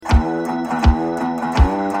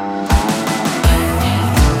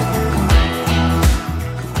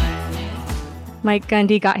Mike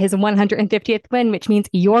Gundy got his 150th win, which means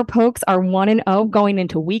your Pokes are 1-0 going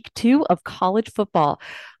into week 2 of college football.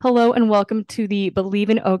 Hello and welcome to the Believe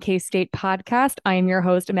in OK State podcast. I am your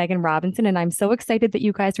host, Meghan Robinson, and I'm so excited that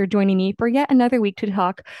you guys are joining me for yet another week to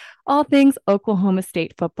talk all things Oklahoma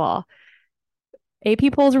State football.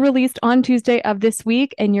 AP polls were released on Tuesday of this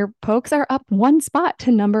week, and your Pokes are up one spot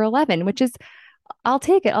to number 11, which is, I'll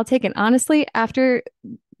take it. I'll take it. Honestly, after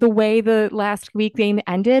the way the last week game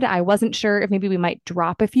ended, I wasn't sure if maybe we might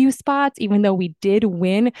drop a few spots, even though we did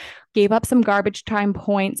win, gave up some garbage time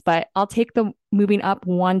points, but I'll take the moving up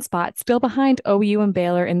one spot, still behind OU and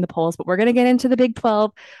Baylor in the polls. But we're going to get into the Big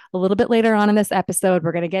 12 a little bit later on in this episode.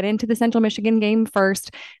 We're going to get into the Central Michigan game first.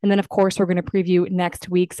 And then, of course, we're going to preview next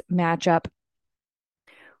week's matchup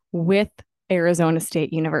with Arizona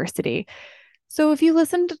State University. So if you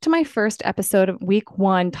listened to my first episode of week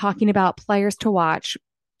 1, talking about players to watch,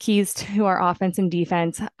 keys to our offense and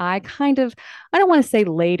defense, I don't want to say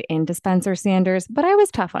laid into Spencer Sanders, but I was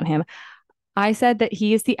tough on him. I said that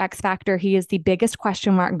he is the X factor. He is the biggest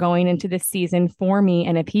question mark going into this season for me.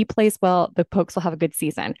 And if he plays well, the Pokes will have a good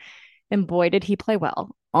season. And boy, did he play well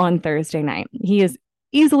on Thursday night. He is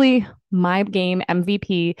easily my game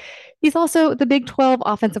MVP. He's also the Big 12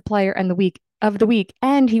 offensive player and the week,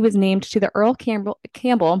 and he was named to the Earl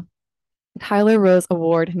Campbell Tyler Rose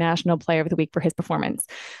Award National Player of the Week for his performance.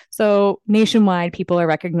 So nationwide, people are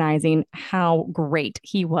recognizing how great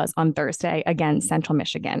he was on Thursday against Central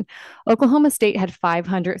Michigan. Oklahoma State had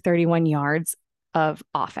 531 yards of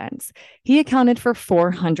offense. He accounted for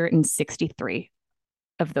 463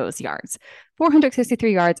 of those yards,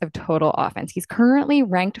 463 yards of total offense. He's currently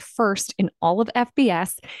ranked first in all of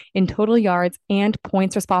FBS in total yards and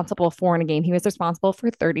points responsible for in a game. He was responsible for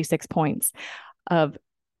 36 points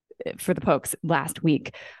for the Pokes last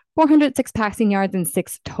week, 406 passing yards and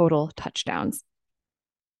 6 total touchdowns.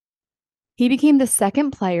 He became the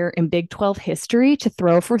second player in Big 12 history to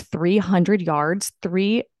throw for 300 yards,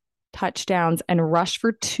 3 touchdowns, and rush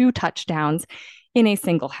for 2 touchdowns in a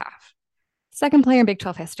single half. Second player in Big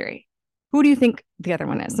 12 history. Who do you think the other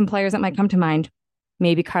one is? Some players that might come to mind.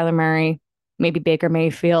 Maybe Kyler Murray, maybe Baker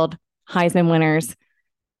Mayfield, Heisman winners.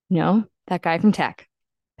 No, that guy from Tech,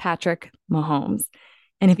 Patrick Mahomes.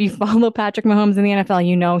 And if you follow Patrick Mahomes in the NFL,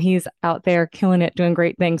 you know he's out there killing it, doing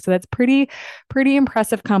great things. So that's pretty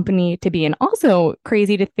impressive company to be in. Also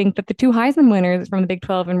crazy to think that the 2 Heisman winners from the Big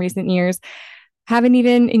 12 in recent years haven't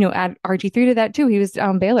even, add RG3 to that too. He was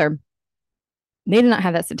Baylor. They did not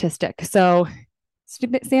have that statistic. So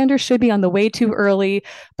Sanders should be on the way too early,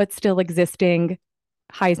 but still existing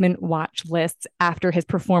Heisman watch lists after his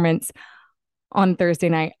performance on Thursday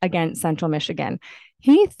night against Central Michigan.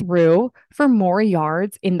 He threw for more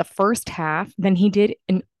yards in the first half than he did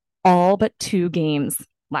in all but 2 games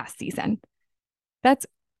last season. That's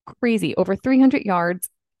crazy. Over 300 yards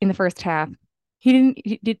in the first half. He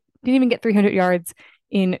didn't even get 300 yards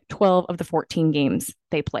in 12 of the 14 games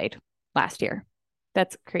they played last year.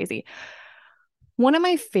 That's crazy. One of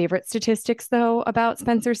my favorite statistics, though, about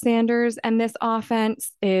Spencer Sanders and this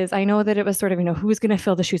offense is I know that it was sort of, who's going to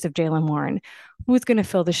fill the shoes of Jaylen Warren? Who's going to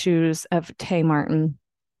fill the shoes of Tay Martin?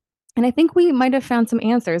 And I think we might have found some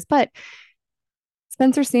answers, but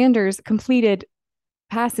Spencer Sanders completed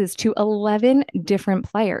passes to 11 different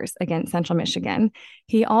players against Central Michigan.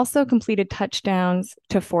 He also completed touchdowns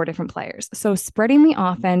to 4 different players. So spreading the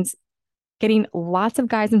offense, getting lots of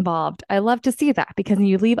guys involved. I love to see that because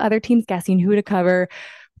you leave other teams guessing who to cover,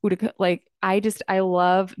 I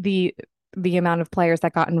love the amount of players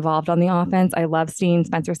that got involved on the offense. I love seeing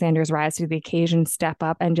Spencer Sanders rise to the occasion, step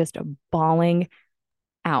up, and just balling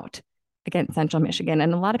out against Central Michigan.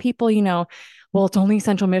 And a lot of people, well, it's only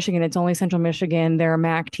Central Michigan. It's only Central Michigan. They're a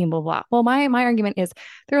MAC team, blah, blah. Well, my argument is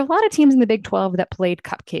there are a lot of teams in the Big 12 that played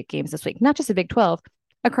cupcake games this week, not just the Big 12,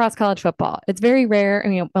 across college football. It's very rare,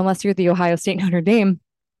 unless you're the Ohio State Notre Dame,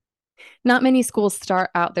 not many schools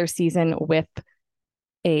start out their season with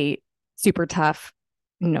a super tough,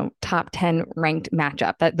 top 10 ranked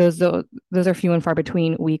matchup. That those are few and far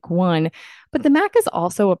between week 1. But the MAC is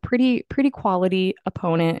also a pretty quality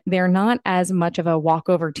opponent. They're not as much of a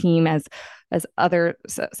walkover team as other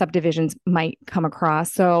subdivisions might come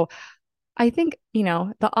across. So I think,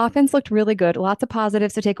 the offense looked really good. Lots of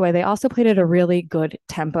positives to take away. They also played at a really good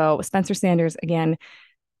tempo. Spencer Sanders, again,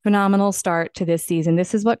 phenomenal start to this season.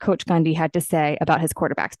 This is what Coach Gundy had to say about his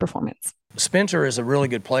quarterback's performance. Spencer is a really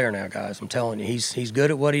good player now, guys. I'm telling you, he's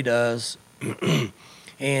good at what he does.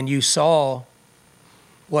 And you saw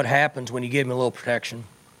what happens when you give him a little protection.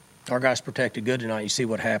 Our guy's protected good tonight. You see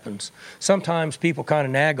what happens. Sometimes people kind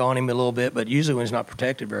of nag on him a little bit, but usually when he's not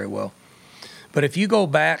protected very well. But if you go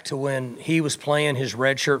back to when he was playing his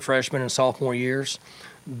redshirt freshman and sophomore years,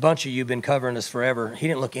 a bunch of you have been covering this forever, he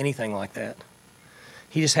didn't look anything like that.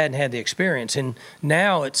 He just hadn't had the experience. And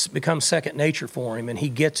now it's become second nature for him, and he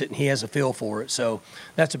gets it and he has a feel for it. So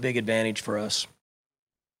that's a big advantage for us.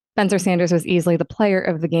 Spencer Sanders was easily the player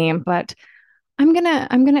of the game, but I'm gonna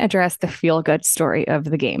address the feel-good story of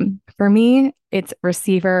the game. For me, it's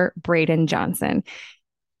receiver Braydon Johnson.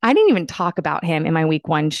 I didn't even talk about him in my week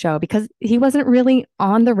one show because he wasn't really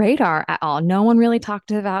on the radar at all. No one really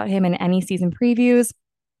talked about him in any season previews.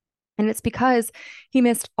 And it's because he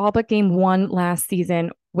missed all but game one last season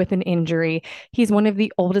with an injury. He's one of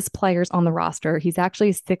the oldest players on the roster. He's actually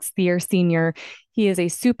a sixth year senior. He is a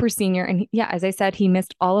super senior. And yeah, as I said, he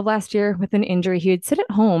missed all of last year with an injury. He would sit at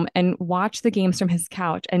home and watch the games from his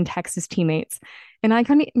couch and text his teammates. And I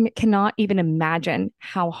cannot even imagine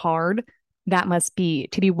how hard that must be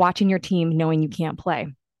to be watching your team knowing you can't play.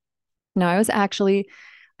 Now,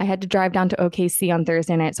 I had to drive down to OKC on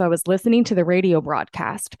Thursday night. So I was listening to the radio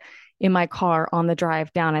broadcast in my car on the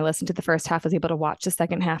drive down. I listened to the first half, was able to watch the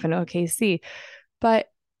second half in OKC. But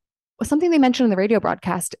something they mentioned in the radio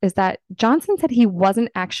broadcast is that Johnson said he wasn't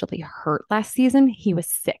actually hurt last season. He was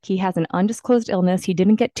sick. He has an undisclosed illness. He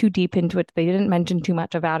didn't get too deep into it. They didn't mention too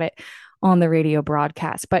much about it on the radio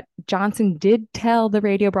broadcast. But Johnson did tell the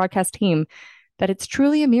radio broadcast team that it's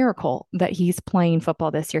truly a miracle that he's playing football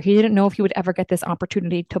this year. He didn't know if he would ever get this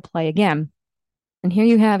opportunity to play again. And here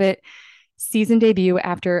you have it, season debut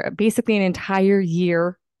after basically an entire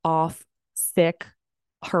year off, sick,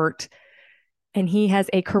 hurt. And he has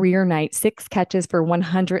a career night, 6 catches for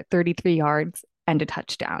 133 yards and a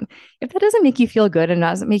touchdown. If that doesn't make you feel good and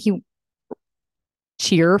doesn't make you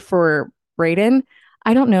cheer for Braydon,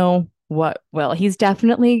 I don't know what will. He's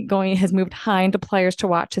definitely has moved high into players to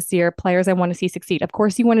watch this year, players I want to see succeed. Of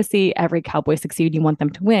course, you want to see every Cowboy succeed. You want them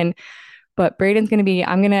to win. But I'm going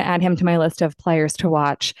to add him to my list of players to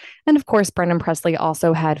watch. And of course, Brendan Presley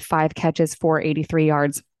also had 5 catches for 83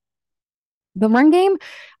 yards. The run game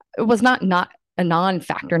was not a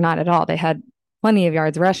non-factor, not at all. They had plenty of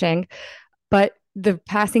yards rushing, but the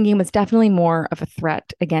passing game was definitely more of a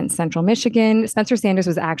threat against Central Michigan. Spencer Sanders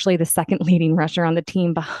was actually the second leading rusher on the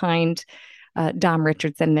team behind Dom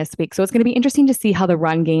Richardson this week. So it's going to be interesting to see how the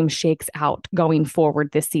run game shakes out going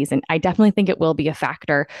forward this season. I definitely think it will be a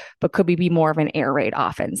factor, but could we be more of an air raid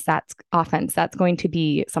offense? That's going to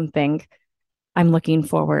be something I'm looking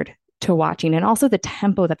forward to watching. And also the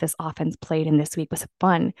tempo that this offense played in this week was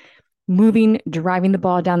fun. Moving, driving the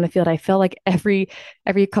ball down the field. I feel like every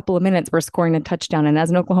couple of minutes we're scoring a touchdown. And as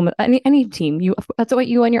an Oklahoma, any team, that's what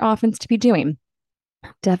you want your offense to be doing.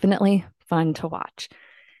 Definitely fun to watch.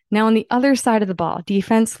 Now, on the other side of the ball,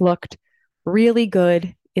 defense looked really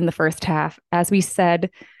good in the first half. As we said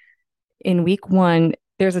in week one,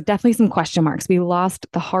 there's definitely some question marks. We lost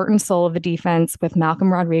the heart and soul of the defense with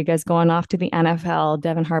Malcolm Rodriguez going off to the NFL,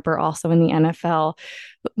 Devin Harper also in the NFL.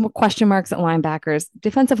 Question marks at linebackers.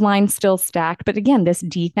 Defensive line still stacked, but again, this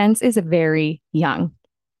defense is very young.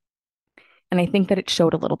 And I think that it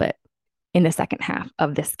showed a little bit in the second half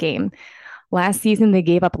of this game. Last season, they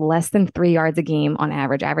gave up less than 3 yards a game on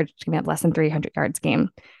average giving up less than 300 yards a game.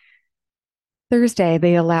 Thursday,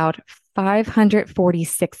 they allowed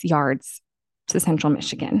 546 yards to Central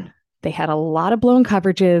Michigan. They had a lot of blown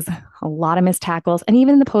coverages, a lot of missed tackles. And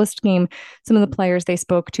even in the post game, some of the players they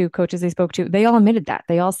spoke to, coaches they spoke to, they all admitted that.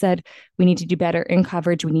 They all said, we need to do better in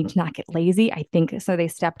coverage. We need to not get lazy. I think so. They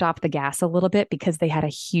stepped off the gas a little bit because they had a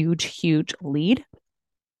huge lead.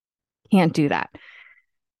 Can't do that.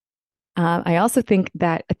 I also think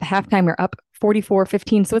that at the halftime, we're up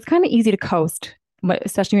 44-15. So it's kind of easy to coast,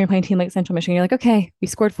 especially when you're playing a team like Central Michigan. You're like, okay, we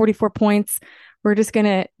scored 44 points. We're just going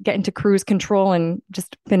to get into cruise control and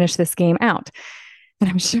just finish this game out.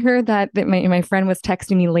 And I'm sure that my friend was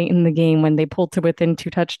texting me late in the game when they pulled to within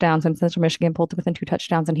 2 touchdowns, and Central Michigan pulled to within 2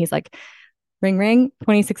 touchdowns. And he's like, ring, ring,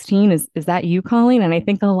 2016, is that you calling? And I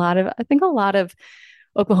think a lot of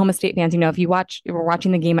Oklahoma State fans, if you were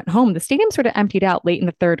watching the game at home, the stadium sort of emptied out late in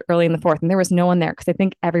the third, early in the fourth, and there was no one there because I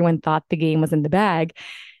think everyone thought the game was in the bag.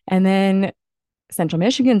 And then Central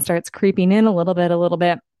Michigan starts creeping in a little bit.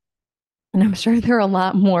 And I'm sure there are a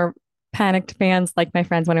lot more panicked fans like my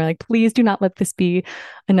friends when they're like, please do not let this be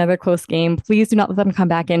another close game. Please do not let them come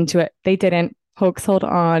back into it. They didn't. Pokes hold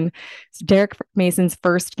on. It's Derek Mason's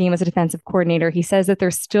first game as a defensive coordinator. He says that they're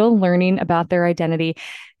still learning about their identity.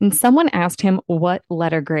 And someone asked him what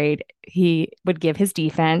letter grade he would give his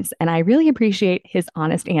defense. And I really appreciate his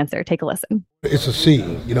honest answer. Take a listen. It's a C.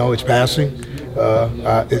 It's passing.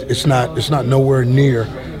 It's not nowhere near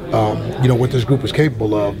what this group is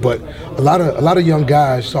capable of. But a lot of young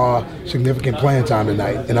guys saw significant playing time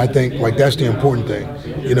tonight, and I think like that's the important thing.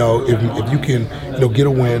 If you can get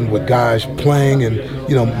a win with guys playing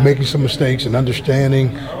and making some mistakes and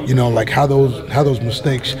understanding like how those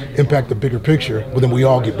mistakes impact the bigger picture, well then we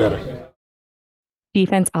all get better.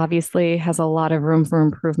 Defense obviously has a lot of room for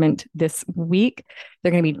improvement this week.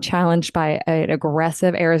 They're going to be challenged by an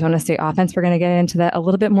aggressive Arizona State offense. We're going to get into that a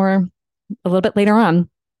little bit later on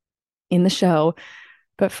in the show.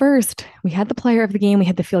 But first, we had the player of the game, we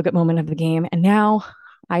had the feel-good moment of the game, and now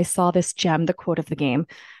I saw this gem, the quote of the game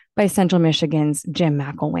by Central Michigan's Jim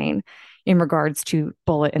McElwain in regards to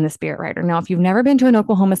Bullitt and the Spirit Rider. Now, if you've never been to an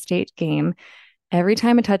Oklahoma State game, every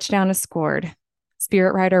time a touchdown is scored,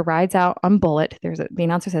 Spirit Rider rides out on Bullitt. The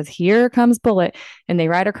announcer says, "Here comes Bullitt," and they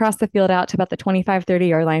ride across the field out to about the 25,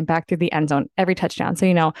 30-yard line back through the end zone every touchdown. So,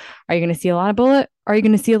 are you going to see a lot of Bullitt? Or are you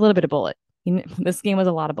going to see a little bit of Bullitt? This game was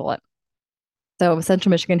a lot of Bullitt. So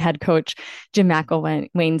Central Michigan head coach Jim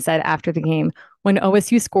McElwain said after the game, "When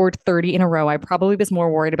OSU scored 30 in a row, I probably was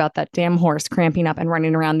more worried about that damn horse cramping up and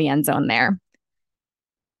running around the end zone there."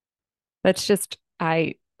 That's just,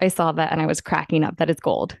 I saw that and I was cracking up. That is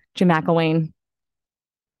gold. Jim McElwain,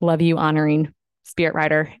 love you, honoring Spirit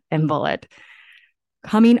Rider and Bullitt.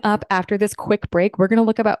 Coming up after this quick break, we're going to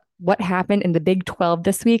look about what happened in the Big 12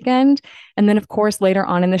 this weekend. And then, of course, later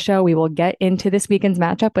on in the show, we will get into this weekend's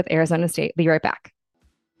matchup with Arizona State. Be right back.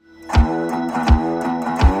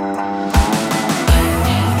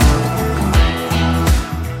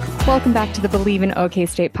 Welcome back to the Believe in OK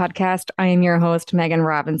State podcast. I am your host, Meghan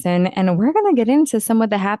Robinson, and we're going to get into some of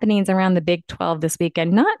the happenings around the Big 12 this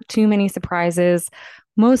weekend. Not too many surprises.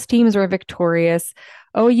 Most teams were victorious.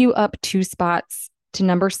 OU up 2 spots to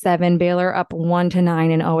number 7, Baylor up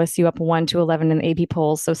 1-9, and OSU up 1-11 in the AP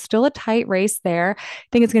polls. So still a tight race there. I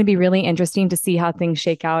think it's going to be really interesting to see how things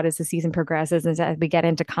shake out as the season progresses and as we get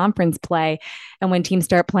into conference play and when teams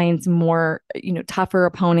start playing some more, tougher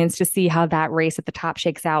opponents, to see how that race at the top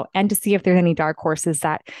shakes out and to see if there's any dark horses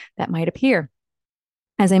that might appear.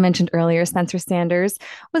 As I mentioned earlier, Spencer Sanders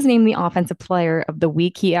was named the Offensive Player of the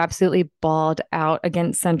Week. He absolutely balled out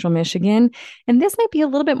against Central Michigan. And this might be a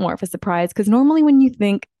little bit more of a surprise because normally when you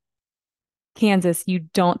think Kansas, you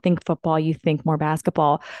don't think football, you think more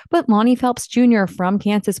basketball. But Lonnie Phelps Jr. from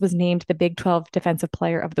Kansas was named the Big 12 Defensive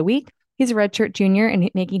Player of the Week. He's a redshirt junior and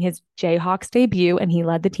making his Jayhawks debut, and he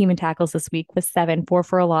led the team in tackles this week with 7, 4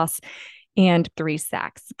 for a loss, and 3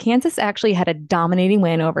 sacks. Kansas actually had a dominating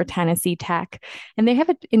win over Tennessee Tech, and they have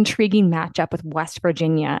an intriguing matchup with West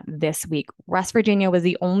Virginia this week. West Virginia was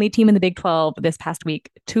the only team in the Big 12 this past week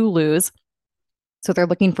to lose, so they're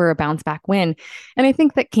looking for a bounce back win. And I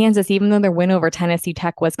think that Kansas, even though their win over Tennessee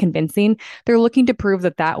Tech was convincing, they're looking to prove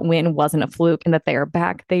that that win wasn't a fluke and that they are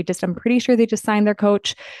back. I'm pretty sure they just signed their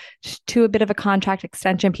coach to a bit of a contract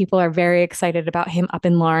extension. People are very excited about him up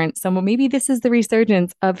in Lawrence. So maybe this is the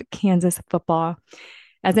resurgence of Kansas football.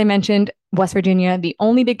 As I mentioned, West Virginia, the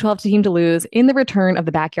only Big 12 team to lose in the return of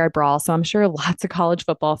the backyard brawl. So I'm sure lots of college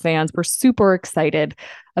football fans were super excited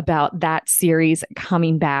about that series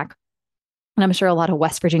coming back. And I'm sure a lot of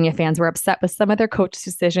West Virginia fans were upset with some of their coach's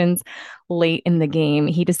decisions late in the game.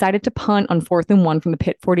 He decided to punt on 4th and 1 from the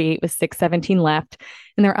Pitt 48 with 6:17 left,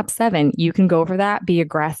 and they're up 7. You can go for that, be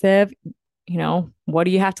aggressive. What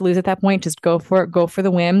do you have to lose at that point? Just go for it, go for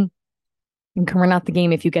the win, and come run out the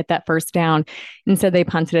game if you get that first down. Instead, they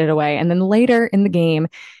punted it away. And then later in the game,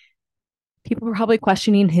 people were probably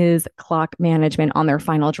questioning his clock management on their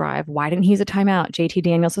final drive. Why didn't he use a timeout? JT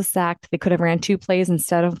Daniels was sacked. They could have ran 2 plays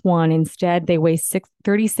instead of 1. Instead, they wasted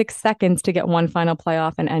 36 seconds to get one final play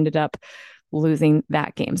off and ended up losing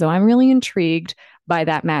that game. So I'm really intrigued by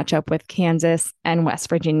that matchup with Kansas and West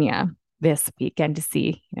Virginia this weekend to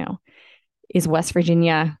see, is West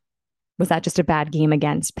Virginia, was that just a bad game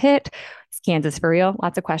against Pitt? Is Kansas for real?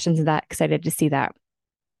 Lots of questions and that excited to see that.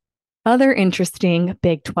 Other interesting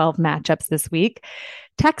Big 12 matchups this week.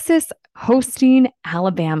 Texas hosting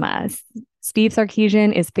Alabama. Steve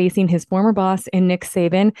Sarkisian is facing his former boss in Nick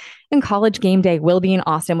Saban, and College Game Day will be in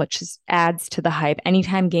Austin, which just adds to the hype.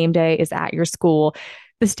 Anytime game day is at your school,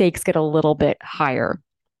 the stakes get a little bit higher.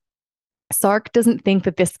 Sark doesn't think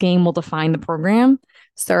that this game will define the program.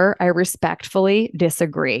 Sir, I respectfully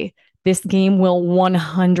disagree. This game will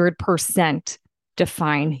 100%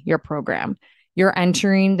 define your program. You're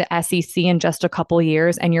entering the SEC in just a couple of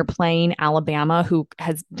years, and you're playing Alabama, who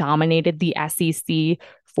has dominated the SEC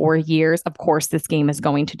for years. Of course, this game is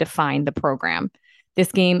going to define the program. This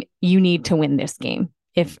game, you need to win this game.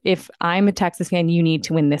 If I'm a Texas fan, you need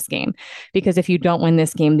to win this game, because if you don't win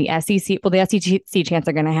this game, the SEC chants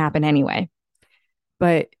are going to happen anyway.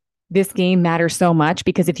 But this game matters so much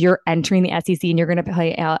because if you're entering the SEC and you're going to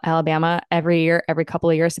play Alabama every year, every couple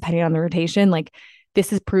of years, depending on the rotation, like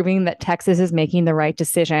this is proving that Texas is making the right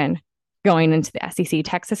decision going into the SEC.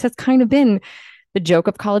 Texas has kind of been the joke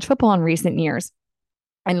of college football in recent years.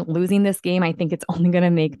 And losing this game, I think it's only going to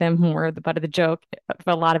make them more the butt of the joke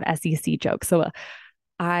for a lot of SEC jokes. So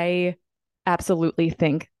I absolutely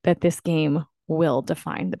think that this game will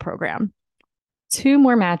define the program. Two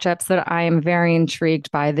more matchups that I am very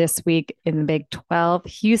intrigued by this week in the Big 12,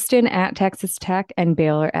 Houston at Texas Tech and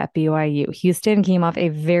Baylor at BYU. Houston came off a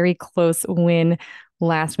very close win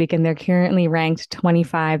last week, and they're currently ranked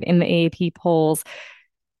 25 in the AP polls.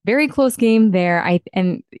 Very close game there.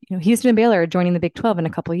 Houston and Baylor are joining the Big 12 in a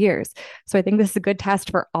couple of years. So I think this is a good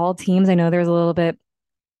test for all teams. I know there's a little bit,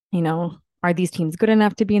 are these teams good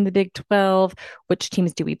enough to be in the Big 12? Which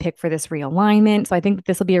teams do we pick for this realignment? So I think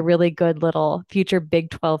this will be a really good little future Big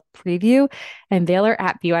 12 preview. And Baylor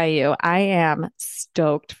at BYU, I am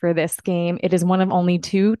stoked for this game. It is one of only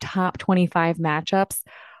two top 25 matchups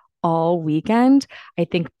all weekend. I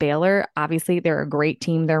think Baylor, obviously, they're a great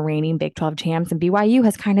team. They're reigning Big 12 champs, and BYU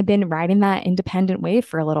has kind of been riding that independent wave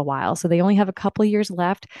for a little while. So they only have a couple years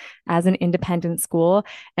left as an independent school.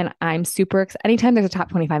 And I'm super excited. Anytime there's a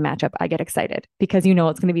top 25 matchup, I get excited because it's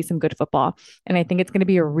going to be some good football. And I think it's going to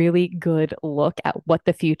be a really good look at what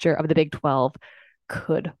the future of the Big 12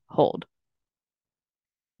 could hold.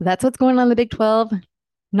 That's what's going on in the Big 12.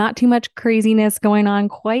 Not too much craziness going on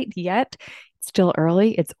quite yet. Still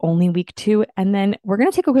early. It's only week 2. And then we're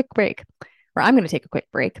going to take a quick break, or I'm going to take a quick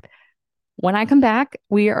break. When I come back,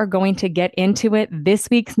 we are going to get into it. This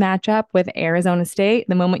week's matchup with Arizona State,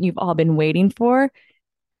 the moment you've all been waiting for.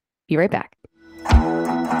 Be right back.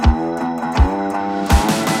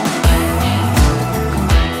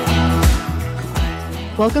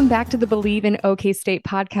 Welcome back to the Believe in OK State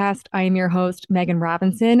podcast. I am your host, Meghan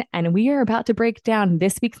Robinson, and we are about to break down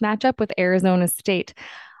this week's matchup with Arizona State.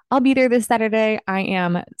 I'll be there this Saturday. I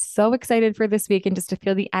am so excited for this weekend just to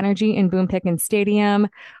feel the energy in Boone Pickens Stadium.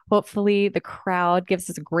 Hopefully the crowd gives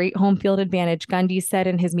us a great home field advantage. Gundy said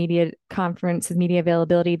in his media conference, his media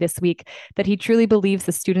availability this week, that he truly believes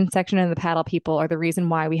the student section and the paddle people are the reason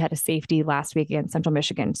why we had a safety last week against Central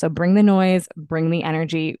Michigan. So bring the noise, bring the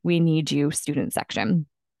energy. We need you, student section.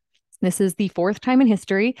 This is the 4th time in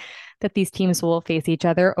history that these teams will face each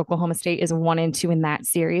other. Oklahoma State is 1-2 in that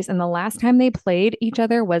series. And the last time they played each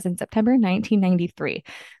other was in September 1993.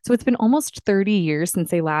 So it's been almost 30 years since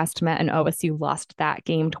they last met, and OSU lost that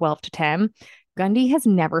game 12-10. Gundy has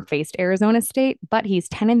never faced Arizona State, but he's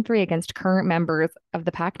 10-3 against current members of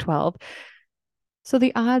the Pac-12. So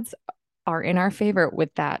the odds are in our favor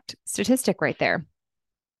with that statistic right there. A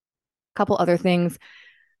couple other things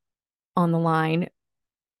on the line.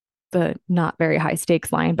 The not very high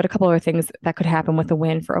stakes line, but a couple of things that could happen with a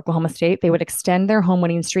win for Oklahoma State. They would extend their home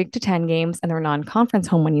winning streak to 10 games and their non-conference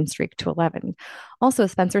home winning streak to 11. Also,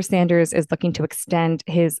 Spencer Sanders is looking to extend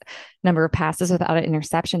his number of passes without an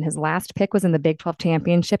interception. His last pick was in the Big 12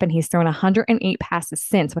 championship, and he's thrown 108 passes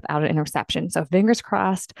since without an interception. So fingers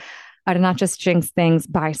crossed. I did not just jinx things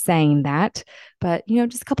by saying that, but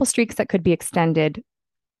just a couple streaks that could be extended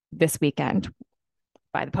this weekend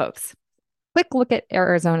by the Pokes. Quick look at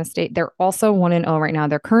Arizona State. They're also 1-0 right now.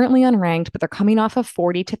 They're currently unranked, but they're coming off a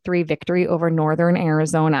 40-3 victory over Northern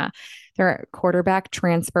Arizona. Their quarterback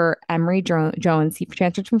transfer, Emory Jones, he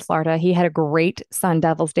transferred from Florida. He had a great Sun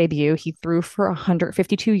Devils debut. He threw for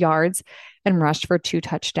 152 yards and rushed for 2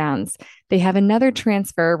 touchdowns. They have another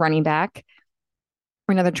transfer running back,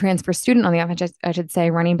 or another transfer student on the offense, I should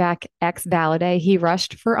say, running back X Valladay. He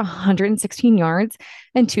rushed for 116 yards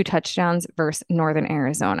and 2 touchdowns versus Northern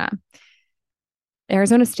Arizona.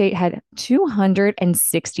 Arizona State had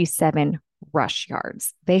 267 rush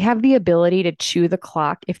yards. They have the ability to chew the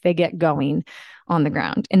clock if they get going on the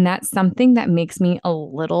ground. And that's something that makes me a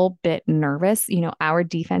little bit nervous. Our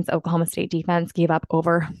defense, Oklahoma State defense, gave up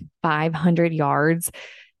over 500 yards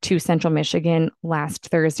to Central Michigan last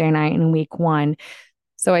Thursday night in week 1.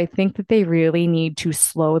 So I think that they really need to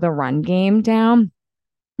slow the run game down,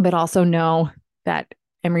 but also know that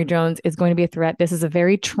Emory Jones is going to be a threat. This is a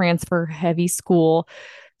very transfer heavy school.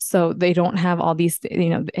 So they don't have all these,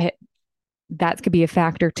 that could be a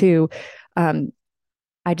factor too.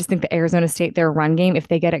 I just think the Arizona State, their run game, if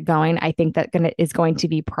they get it going, I think that is going to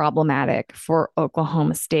be problematic for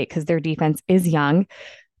Oklahoma State because their defense is young.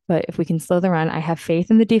 But if we can slow the run, I have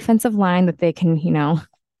faith in the defensive line that they can,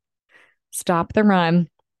 stop the run.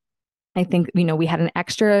 I think, we had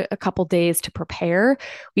a couple days to prepare.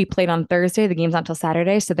 We played on Thursday. The game's not until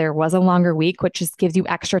Saturday. So there was a longer week, which just gives you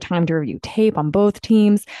extra time to review tape on both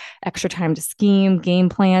teams, extra time to scheme, game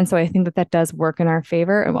plan. So I think that does work in our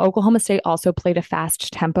favor. And Oklahoma State also played a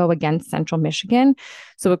fast tempo against Central Michigan.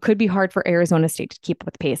 So it could be hard for Arizona State to keep up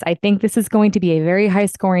with pace. I think this is going to be a very high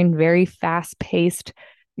scoring, very fast paced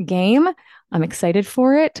game. I'm excited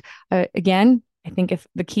for it. Again, I think if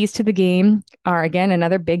the keys to the game are, again,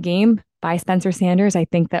 another big game by Spencer Sanders, I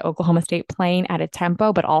think that Oklahoma State playing at a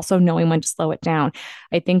tempo, but also knowing when to slow it down.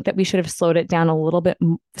 I think that we should have slowed it down a little bit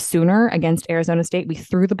sooner against Arizona State. We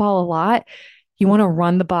threw the ball a lot. You want to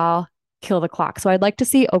run the ball, kill the clock. So I'd like to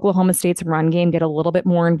see Oklahoma State's run game get a little bit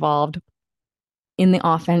more involved in the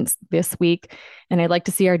offense this week. And I'd like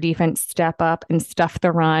to see our defense step up and stuff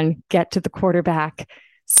the run, get to the quarterback,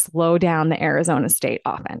 slow down the Arizona State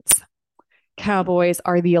offense. Cowboys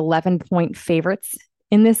are the 11-point favorites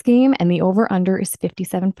in this game, and the over-under is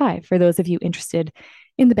 57.5. For those of you interested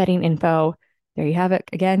in the betting info, there you have it.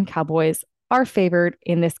 Again, Cowboys are favored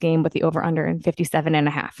in this game with the over-under in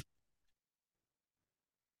 57.5.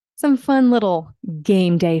 Some fun little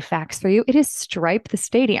game day facts for you. It is Stripe the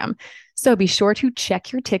Stadium. So be sure to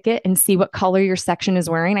check your ticket and see what color your section is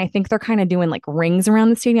wearing. I think they're kind of doing like rings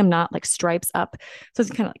around the stadium, not like stripes up. So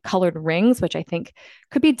it's kind of like colored rings, which I think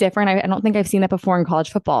could be different. I don't think I've seen that before in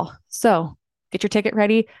college football. So get your ticket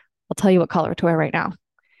ready. I'll tell you what color to wear right now.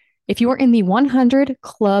 If you are in the 100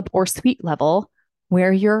 club or suite level,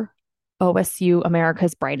 wear your OSU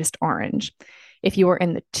America's Brightest Orange. If you are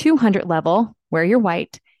in the 200 level, wear your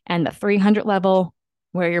white. And the 300 level,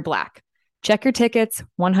 wear your black. Check your tickets,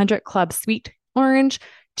 100 club suite orange,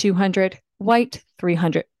 200 white,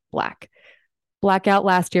 300 black. Blackout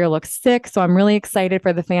last year looks sick, so I'm really excited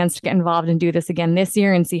for the fans to get involved and do this again this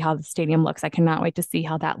year and see how the stadium looks. I cannot wait to see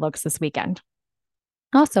how that looks this weekend.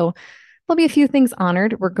 Also, there'll be a few things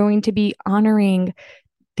honored. We're going to be honoring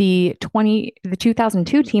the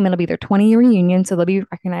 2002 team. It'll be their 20-year reunion, so they'll be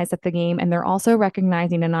recognized at the game. And they're also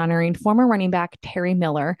recognizing and honoring former running back Terry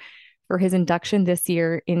Miller for his induction this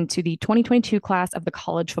year into the 2022 class of the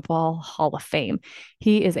College Football Hall of Fame.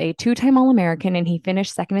 He is a two-time All-American, and he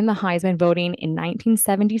finished second in the Heisman voting in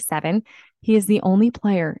 1977. He is the only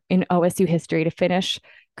player in OSU history to finish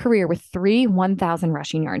career with 3 1,000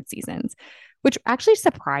 rushing yard seasons, which actually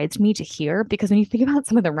surprised me to hear, because when you think about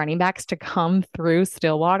some of the running backs to come through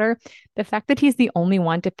Stillwater, the fact that he's the only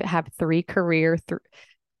one to have 3 career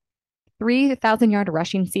 3,000-yard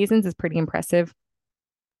rushing seasons is pretty impressive.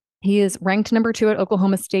 He is ranked number 2 at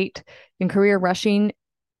Oklahoma State in career rushing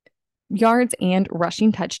yards and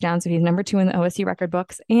rushing touchdowns. So he's number 2 in the OSU record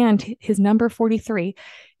books. And his number 43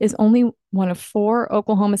 is only one of 4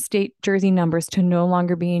 Oklahoma State jersey numbers to no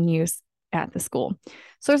longer be in use at the school.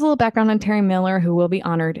 So there's a little background on Terry Miller, who will be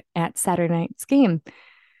honored at Saturday night's game.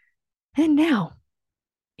 And now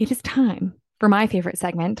it is time for my favorite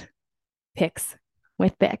segment, Picks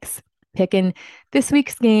with Bix. Picking this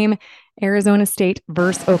week's game, Arizona State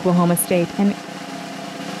versus Oklahoma State. And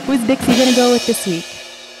who's Bixie going to go with this week?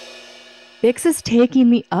 Bix is taking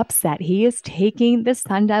the upset. He is taking the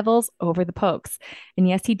Sun Devils over the Pokes. And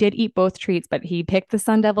yes, he did eat both treats, but he picked the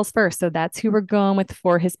Sun Devils first. So that's who we're going with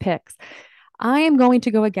for his picks. I am going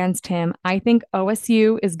to go against him. I think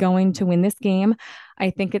OSU is going to win this game. I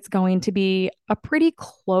think it's going to be a pretty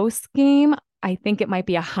close game. I think it might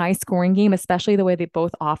be a high scoring game, especially the way that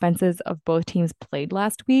both offenses of both teams played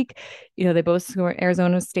last week. They both scored.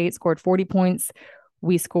 Arizona State scored 40 points.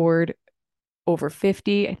 We scored over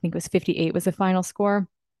 50. I think it was 58 was the final score.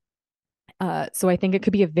 So I think it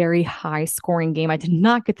could be a very high scoring game. I did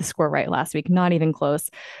not get the score right last week, not even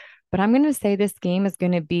close. But I'm going to say this game is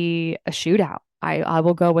going to be a shootout. I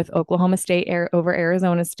will go with Oklahoma State over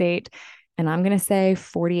Arizona State. And I'm going to say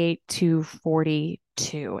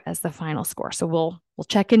 48-42 as the final score. So we'll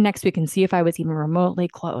check in next week and see if I was even remotely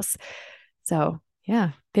close. So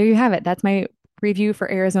yeah, there you have it. That's my preview for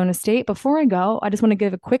Arizona State. Before I go, I just want to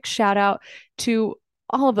give a quick shout out to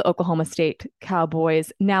all of the Oklahoma State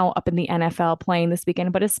Cowboys now up in the NFL playing this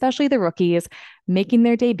weekend, but especially the rookies making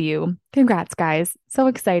their debut. Congrats, guys. So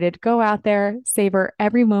excited. Go out there, savor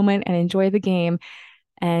every moment, and enjoy the game.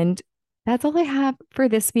 And that's all I have for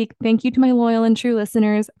this week. Thank you to my loyal and true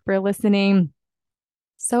listeners for listening.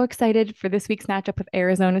 So excited for this week's matchup with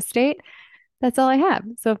Arizona State. That's all I have.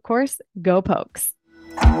 So, of course, go Pokes.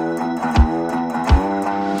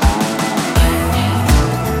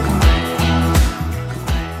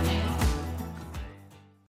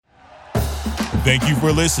 Thank you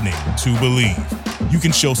for listening to Believe. You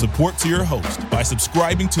can show support to your host by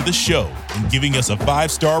subscribing to the show and giving us a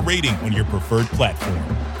 5-star rating on your preferred platform.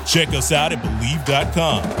 Check us out at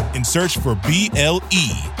Believe.com and search for BLEAV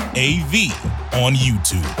on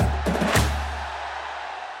YouTube.